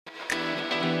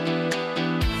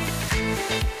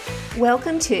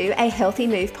Welcome to a Healthy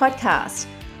Move podcast.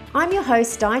 I'm your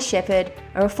host, Di Shepherd,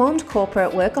 a reformed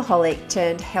corporate workaholic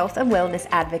turned health and wellness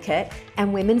advocate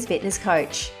and women's fitness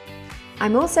coach.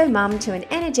 I'm also mum to an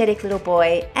energetic little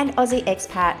boy and Aussie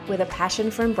expat with a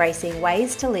passion for embracing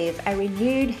ways to live a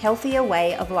renewed, healthier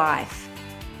way of life.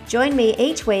 Join me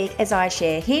each week as I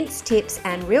share hints, tips,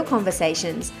 and real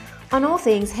conversations on all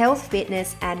things health,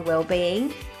 fitness, and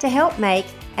well-being to help make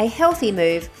a healthy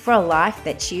move for a life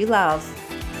that you love.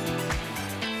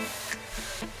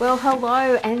 Well,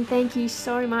 hello, and thank you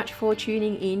so much for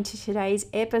tuning in to today's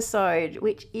episode,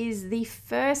 which is the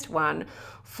first one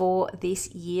for this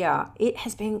year. It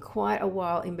has been quite a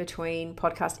while in between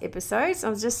podcast episodes. I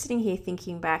was just sitting here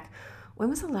thinking back, when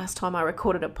was the last time I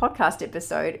recorded a podcast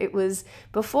episode? It was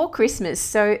before Christmas,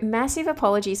 so massive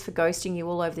apologies for ghosting you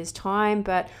all over this time,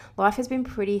 but life has been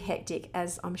pretty hectic,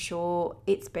 as I'm sure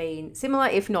it's been similar,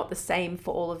 if not the same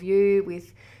for all of you,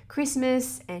 with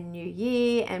Christmas and New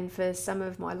Year, and for some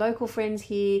of my local friends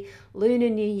here, Lunar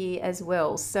New Year as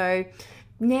well. So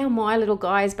now my little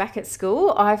guy is back at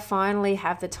school, I finally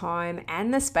have the time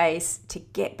and the space to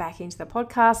get back into the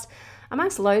podcast,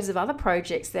 amongst loads of other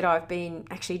projects that I've been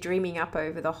actually dreaming up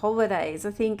over the holidays.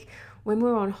 I think when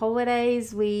we're on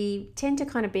holidays, we tend to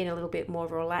kind of be in a little bit more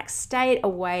of a relaxed state,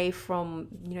 away from,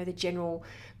 the general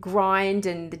grind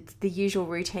and the usual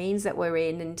routines that we're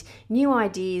in, and new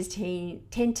ideas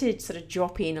tend to sort of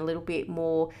drop in a little bit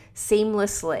more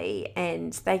seamlessly,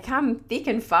 and they come thick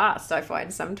and fast, I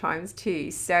find sometimes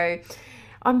too. So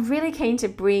I'm really keen to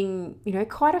bring,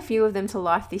 quite a few of them to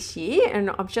life this year, and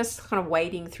I'm just kind of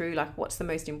wading through what's the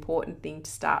most important thing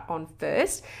to start on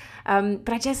first. But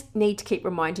I just need to keep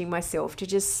reminding myself to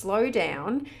just slow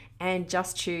down and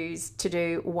just choose to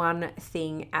do one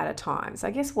thing at a time. So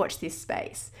I guess watch this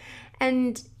space.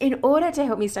 And in order to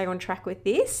help me stay on track with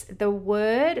this,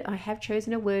 I have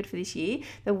chosen a word for this year.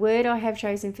 The word I have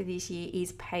chosen for this year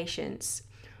is patience,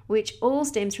 which all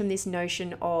stems from this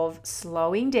notion of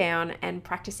slowing down and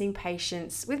practicing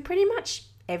patience with pretty much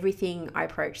everything I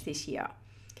approach this year.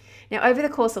 Now, over the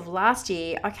course of last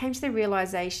year, I came to the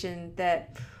realization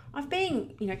that I've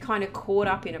been, kind of caught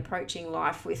up in approaching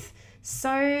life with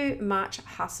so much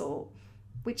hustle,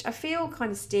 which I feel kind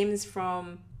of stems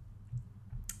from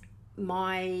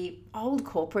my old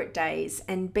corporate days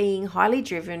and being highly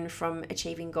driven from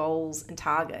achieving goals and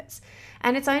targets.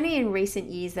 And it's only in recent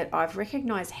years that I've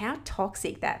recognized how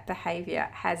toxic that behavior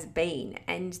has been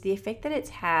and the effect that it's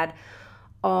had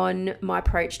on my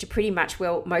approach to pretty much,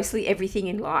 mostly everything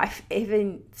in life,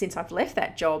 even since I've left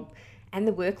that job and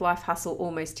the work-life hustle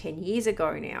almost 10 years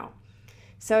ago now.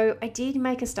 So I did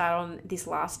make a start on this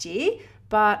last year,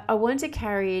 but I want to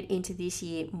carry it into this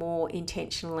year more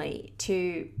intentionally,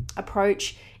 to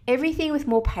approach everything with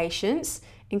more patience,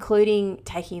 including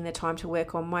taking the time to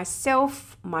work on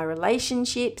myself, my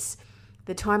relationships,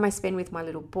 the time I spend with my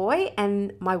little boy,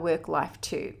 and my work life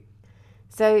too.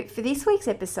 So for this week's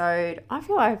episode, I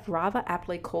feel I've rather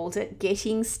aptly called it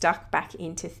Getting Stuck Back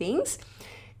Into Things,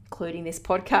 including this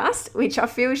podcast, which I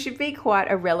feel should be quite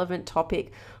a relevant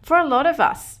topic for a lot of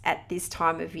us at this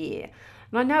time of year.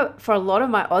 And I know for a lot of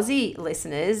my Aussie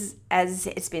listeners, as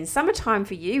it's been summertime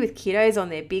for you with kiddos on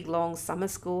their big long summer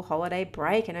school holiday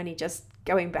break and only just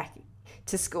going back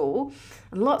to school,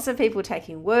 and lots of people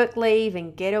taking work leave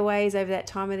and getaways over that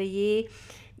time of the year,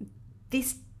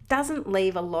 this doesn't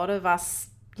leave a lot of us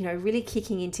really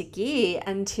kicking into gear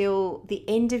until the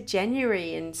end of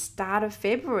January and start of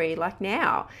February, like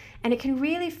now. And it can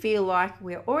really feel like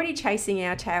we're already chasing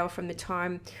our tail from the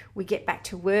time we get back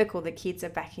to work or the kids are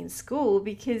back in school,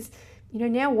 because,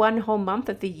 now one whole month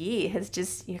of the year has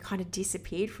just, kind of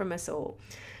disappeared from us all.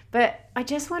 But I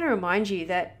just want to remind you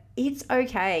that it's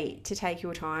okay to take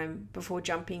your time before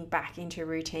jumping back into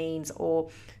routines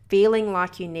or feeling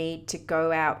like you need to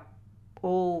go out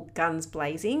all guns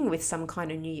blazing with some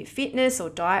kind of New Year fitness or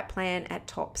diet plan at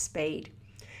top speed.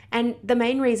 And the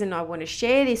main reason I want to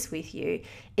share this with you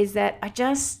is that I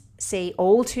just see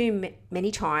all too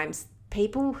many times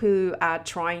people who are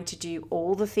trying to do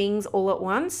all the things all at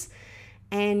once,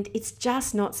 and it's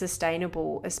just not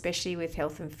sustainable, especially with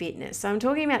health and fitness. So I'm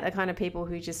talking about the kind of people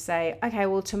who just say, okay,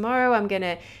 well, tomorrow I'm going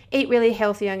to eat really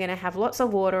healthy, I'm going to have lots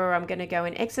of water, or I'm going to go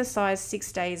and exercise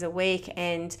 6 days a week,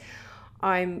 and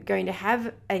I'm going to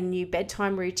have a new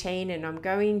bedtime routine, and I'm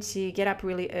going to get up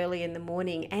really early in the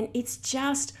morning. And it's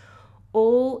just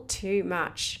all too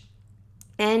much.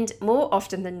 And more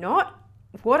often than not,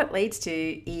 what it leads to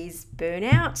is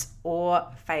burnout or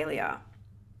failure.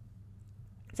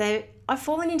 So I've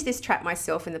fallen into this trap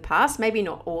myself in the past, maybe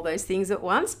not all those things at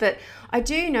once, but I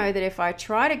do know that if I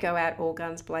try to go out all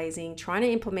guns blazing, trying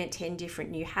to implement 10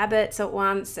 different new habits at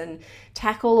once and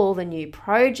tackle all the new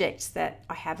projects that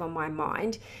I have on my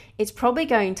mind, it's probably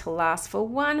going to last for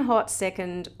one hot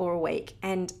second or a week.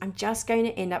 And I'm just going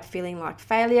to end up feeling like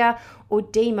failure or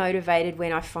demotivated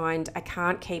when I find I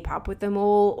can't keep up with them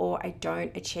all or I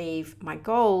don't achieve my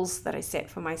goals that I set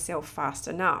for myself fast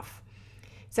enough.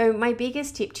 So my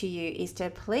biggest tip to you is to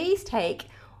please take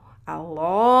a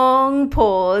long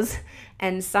pause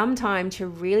and some time to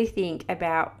really think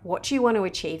about what you want to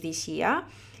achieve this year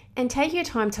and take your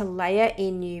time to layer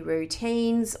in new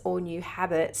routines or new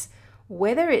habits,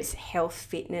 whether it's health,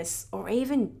 fitness, or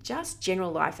even just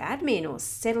general life admin or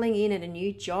settling in at a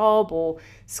new job or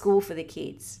school for the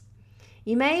kids.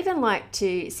 You may even like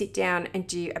to sit down and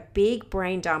do a big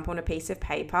brain dump on a piece of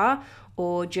paper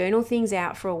or journal things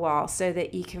out for a while so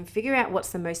that you can figure out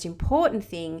what's the most important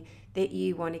thing that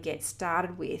you want to get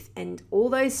started with and all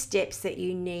those steps that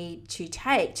you need to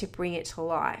take to bring it to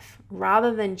life,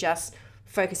 rather than just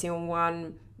focusing on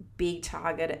one big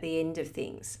target at the end of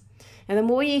things. Now, the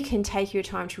more you can take your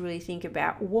time to really think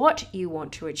about what you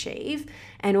want to achieve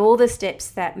and all the steps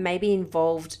that may be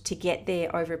involved to get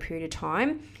there over a period of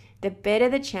time, the better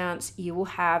the chance you will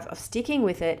have of sticking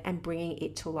with it and bringing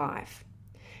it to life.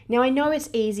 Now, I know it's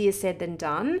easier said than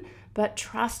done, but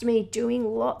trust me, doing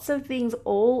lots of things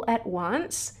all at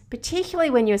once, particularly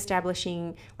when you're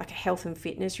establishing like a health and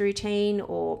fitness routine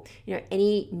or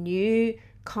any new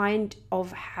kind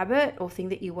of habit or thing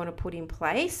that you want to put in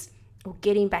place or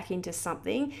getting back into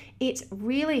something, it's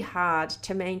really hard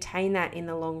to maintain that in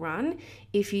the long run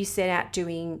if you set out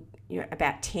doing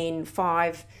about 10,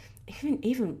 5,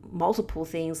 even multiple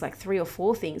things, like 3 or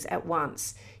 4 things at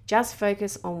once. Just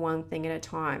focus on one thing at a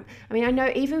time. I mean, I know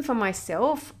even for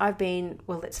myself, I've been,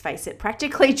 well, let's face it,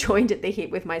 practically joined at the hip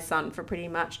with my son for pretty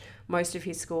much most of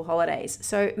his school holidays.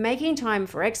 So making time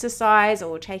for exercise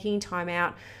or taking time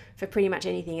out for pretty much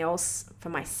anything else for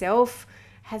myself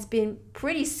has been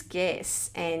pretty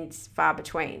scarce and far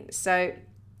between. So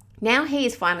now he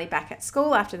is finally back at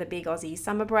school after the big Aussie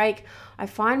summer break. I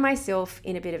find myself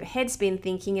in a bit of a headspin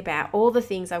thinking about all the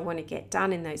things I want to get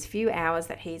done in those few hours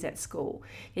that he's at school,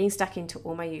 getting stuck into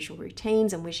all my usual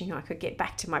routines and wishing I could get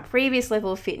back to my previous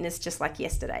level of fitness just like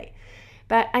yesterday.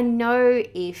 But I know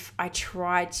if I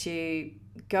try to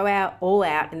go all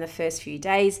out in the first few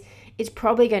days, it's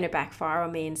probably going to backfire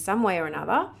on me in some way or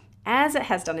another, as it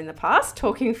has done in the past,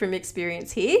 talking from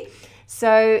experience here.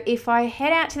 So if I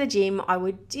head out to the gym, I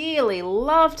would dearly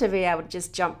love to be able to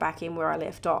just jump back in where I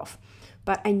left off.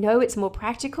 But I know it's more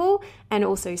practical and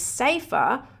also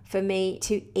safer for me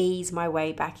to ease my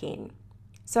way back in.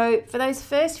 So for those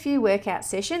first few workout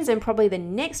sessions and probably the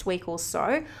next week or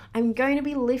so, I'm going to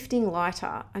be lifting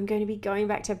lighter. I'm going to be going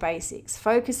back to basics,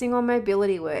 focusing on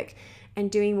mobility work and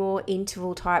doing more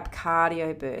interval type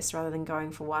cardio bursts rather than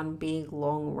going for one big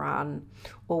long run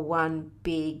or one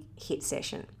big HIIT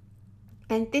session.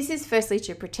 And this is firstly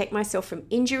to protect myself from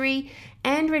injury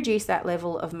and reduce that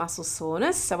level of muscle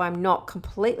soreness so I'm not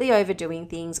completely overdoing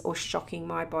things or shocking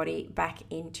my body back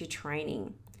into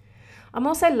training. I'm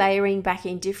also layering back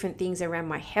in different things around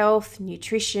my health,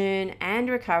 nutrition, and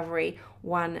recovery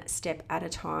one step at a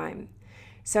time.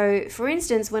 So, for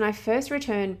instance, when I first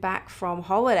returned back from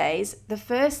holidays, the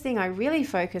first thing I really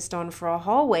focused on for a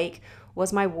whole week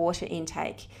was my water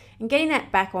intake and getting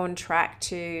that back on track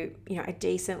to a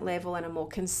decent level and a more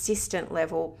consistent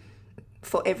level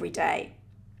for every day.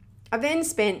 I then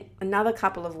spent another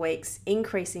couple of weeks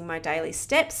increasing my daily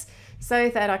steps so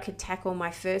that I could tackle my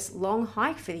first long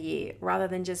hike for the year rather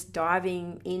than just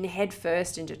diving in head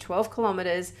first into 12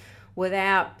 kilometers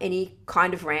without any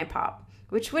kind of ramp up,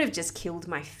 which would have just killed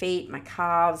my feet, my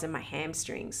calves, and my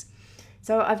hamstrings.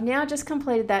 So I've now just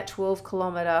completed that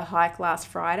 12-kilometer hike last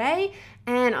Friday,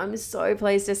 and I'm so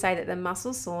pleased to say that the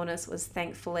muscle soreness was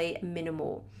thankfully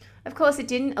minimal. Of course, it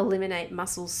didn't eliminate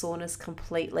muscle soreness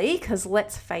completely because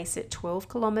let's face it, 12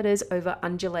 kilometers over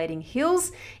undulating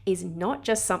hills is not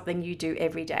just something you do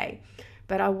every day.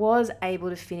 But I was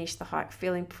able to finish the hike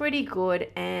feeling pretty good,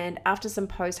 and after some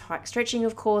post-hike stretching,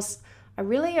 of course, I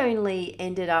really only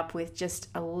ended up with just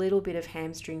a little bit of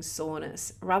hamstring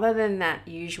soreness rather than that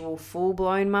usual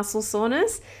full-blown muscle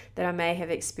soreness that I may have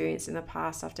experienced in the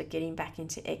past after getting back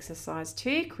into exercise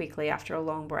too quickly after a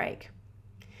long break.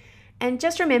 And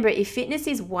just remember, if fitness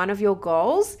is one of your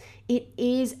goals, it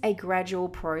is a gradual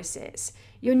process.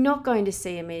 You're not going to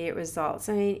see immediate results.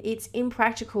 I mean, it's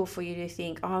impractical for you to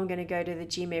think, oh, I'm going to go to the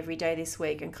gym every day this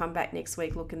week and come back next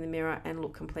week, look in the mirror and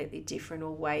look completely different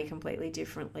or weigh completely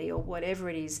differently or whatever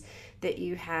it is that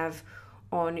you have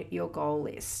on your goal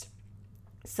list.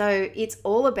 So it's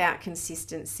all about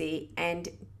consistency and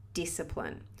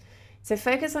discipline. So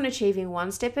focus on achieving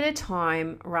one step at a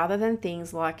time rather than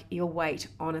things like your weight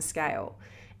on a scale.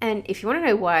 And if you want to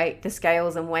know why the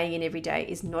scales and weighing in every day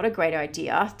is not a great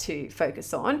idea to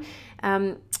focus on,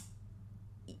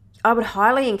 I would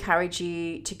highly encourage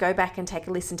you to go back and take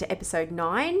a listen to episode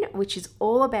 9, which is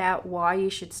all about why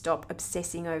you should stop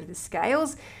obsessing over the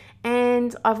scales.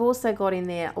 And I've also got in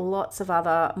there lots of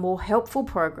other more helpful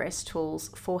progress tools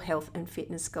for health and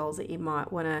fitness goals that you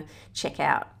might want to check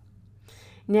out.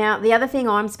 Now, the other thing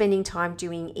I'm spending time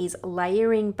doing is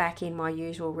layering back in my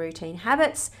usual routine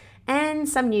habits and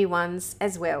some new ones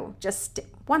as well, just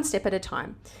one step at a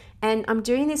time. And I'm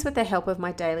doing this with the help of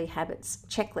my daily habits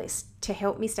checklist to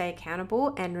help me stay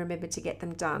accountable and remember to get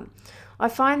them done. I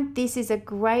find this is a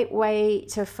great way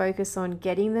to focus on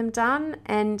getting them done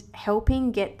and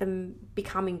helping get them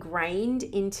become ingrained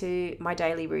into my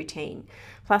daily routine.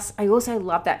 Plus, I also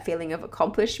love that feeling of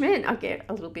accomplishment. I get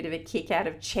a little bit of a kick out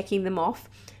of checking them off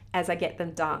as I get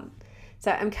them done. So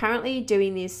I'm currently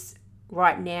doing this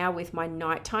right now with my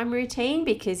nighttime routine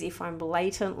because if I'm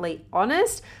blatantly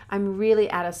honest, I'm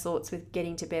really out of sorts with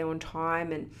getting to bed on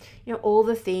time and all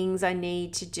the things I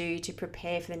need to do to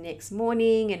prepare for the next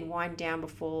morning and wind down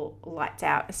before lights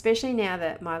out, especially now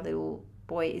that my little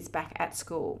boy is back at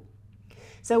school.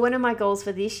 So one of my goals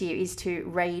for this year is to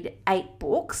read 8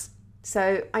 books.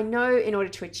 So I know in order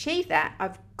to achieve that,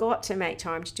 I've got to make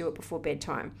time to do it before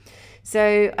bedtime.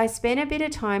 So I spent a bit of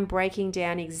time breaking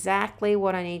down exactly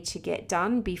what I need to get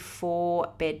done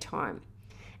before bedtime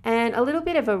and a little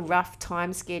bit of a rough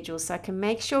time schedule so I can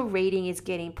make sure reading is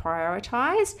getting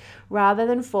prioritized rather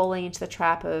than falling into the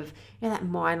trap of that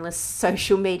mindless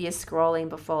social media scrolling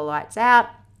before lights out,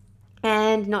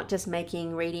 and not just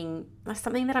making reading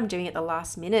something that I'm doing at the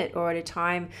last minute or at a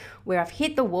time where I've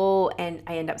hit the wall and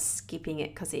I end up skipping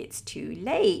it because it's too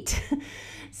late.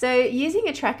 So using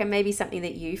a tracker may be something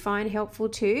that you find helpful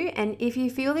too. And if you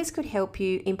feel this could help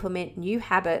you implement new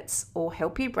habits or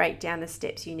help you break down the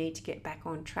steps you need to get back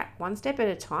on track one step at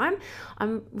a time,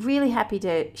 I'm really happy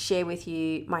to share with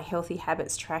you my Healthy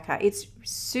Habits Tracker. It's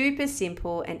super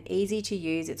simple and easy to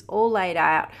use. It's all laid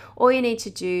out. All you need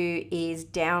to do is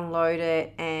download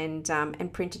it and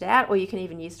print it out, or you can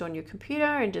even use it on your computer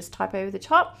and just type over the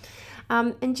top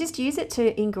and just use it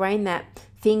to ingrain that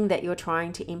thing that you're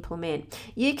trying to implement.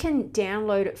 You can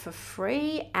download it for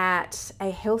free at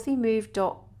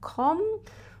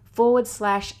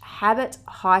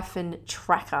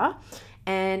ahealthymove.com/habit-tracker.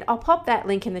 And I'll pop that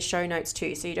link in the show notes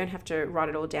too, so you don't have to write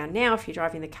it all down now. If you're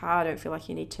driving the car, don't feel like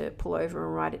you need to pull over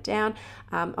and write it down.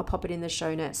 I'll pop it in the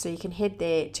show notes, so you can head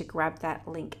there to grab that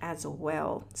link as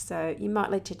well. So you might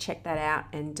like to check that out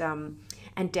and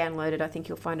download it. I think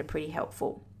you'll find it pretty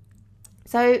helpful.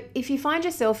 So if you find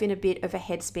yourself in a bit of a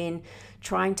headspin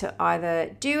trying to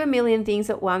either do a million things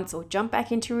at once or jump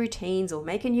back into routines or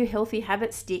make a new healthy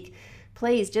habit stick,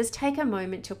 please just take a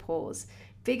moment to pause.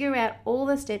 Figure out all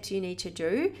the steps you need to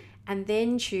do and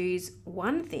then choose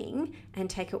one thing and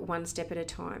take it one step at a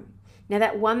time. Now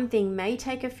that one thing may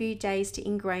take a few days to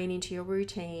ingrain into your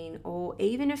routine or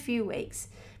even a few weeks,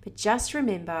 but just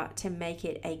remember to make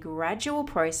it a gradual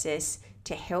process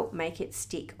to help make it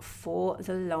stick for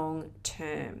the long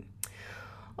term.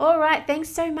 All right, thanks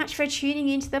so much for tuning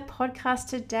into the podcast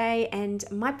today. And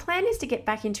my plan is to get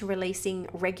back into releasing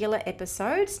regular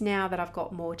episodes now that I've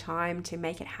got more time to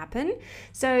make it happen.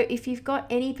 So if you've got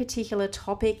any particular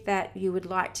topic that you would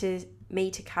like me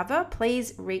to cover,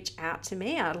 please reach out to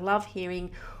me. I love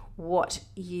hearing what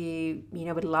you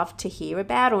would love to hear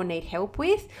about or need help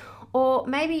with. Or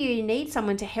maybe you need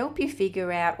someone to help you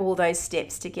figure out all those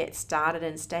steps to get started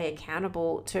and stay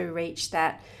accountable to reach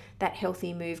that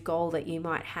healthy move goal that you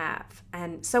might have.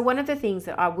 And so one of the things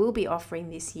that I will be offering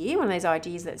this year, one of those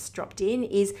ideas that's dropped in,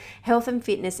 is health and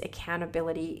fitness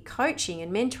accountability coaching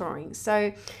and mentoring.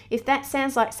 So if that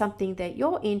sounds like something that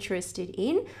you're interested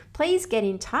in, please get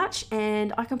in touch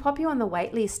and I can pop you on the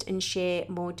wait list and share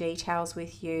more details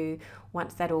with you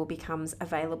once that all becomes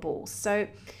available. So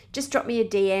just drop me a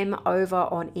DM over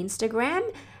on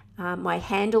Instagram. My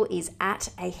handle is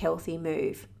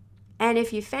 @ahealthymove. And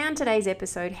if you found today's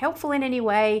episode helpful in any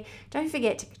way, don't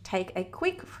forget to take a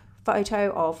quick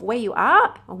photo of where you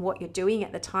are and what you're doing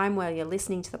at the time while you're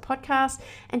listening to the podcast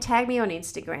and tag me on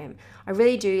Instagram. I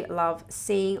really do love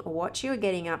seeing what you're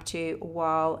getting up to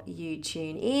while you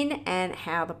tune in and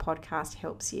how the podcast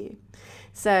helps you.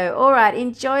 So, all right,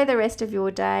 enjoy the rest of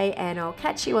your day and I'll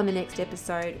catch you on the next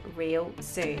episode real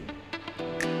soon.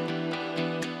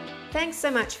 Thanks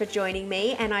so much for joining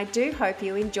me, and I do hope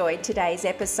you enjoyed today's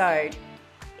episode.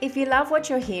 If you love what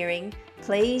you're hearing,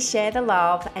 Please share the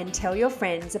love and tell your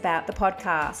friends about the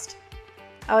podcast.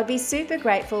 I would be super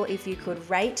grateful if you could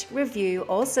rate, review,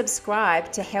 or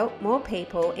subscribe to help more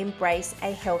people embrace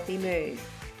a healthy move.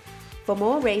 For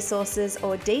more resources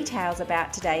or details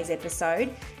about today's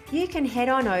episode, you can head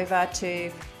on over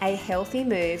to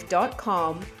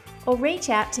ahealthymove.com or reach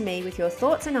out to me with your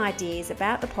thoughts and ideas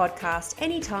about the podcast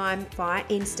anytime via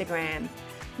Instagram.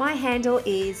 My handle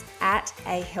is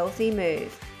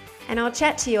 @ahealthymove. And I'll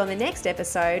chat to you on the next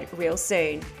episode real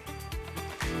soon.